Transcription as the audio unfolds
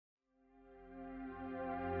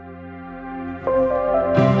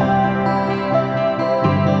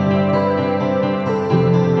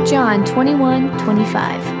John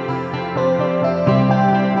 21:25.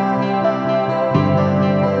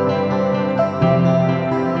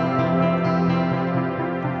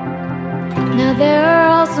 Now there are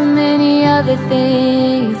also many other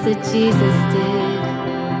things that Jesus did.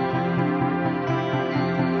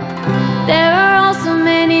 There are also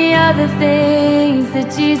many other things that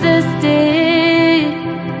Jesus did.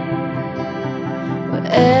 Were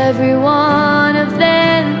every one of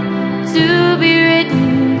them to be written,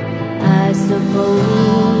 I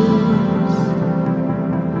suppose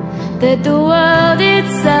that the world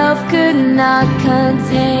itself could not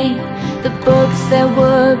contain the books that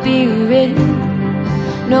would be written.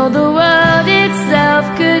 No, the world itself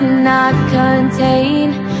could not contain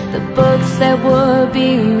the books that would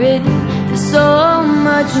be written. There's so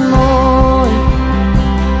much more.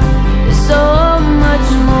 There's so much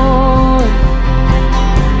more.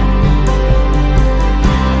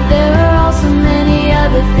 There are also many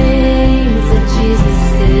other things that Jesus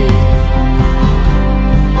did.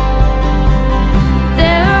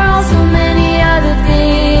 There are also many other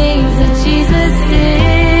things that Jesus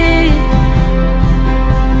did.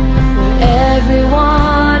 For every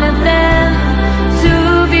one of them to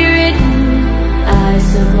be written, I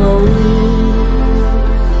suppose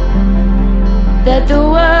that the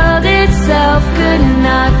world itself could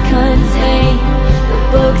not contain the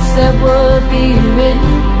books that would be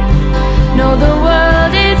written. No, the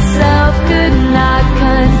world itself could not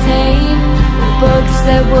contain the books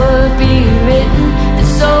that would be written.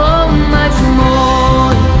 There's so much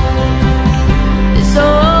more. There's so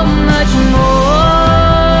much more.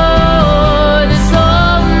 There's so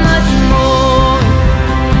much more.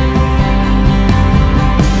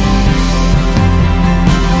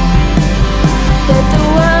 That the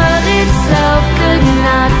world itself could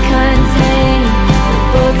not contain the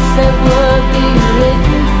books that would be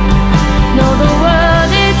written. No, the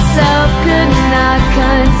world itself could not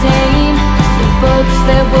contain the books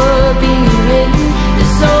that would be written.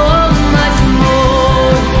 There's so much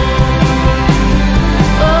more.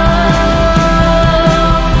 Oh,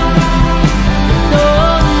 so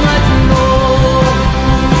much more.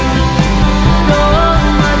 So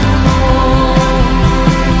much more.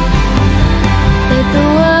 That the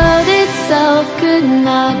world itself could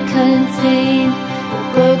not contain the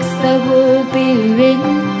books that would be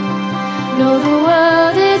written. No, the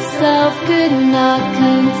world itself could not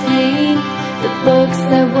contain the books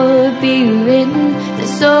that would be written.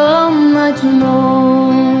 There's so much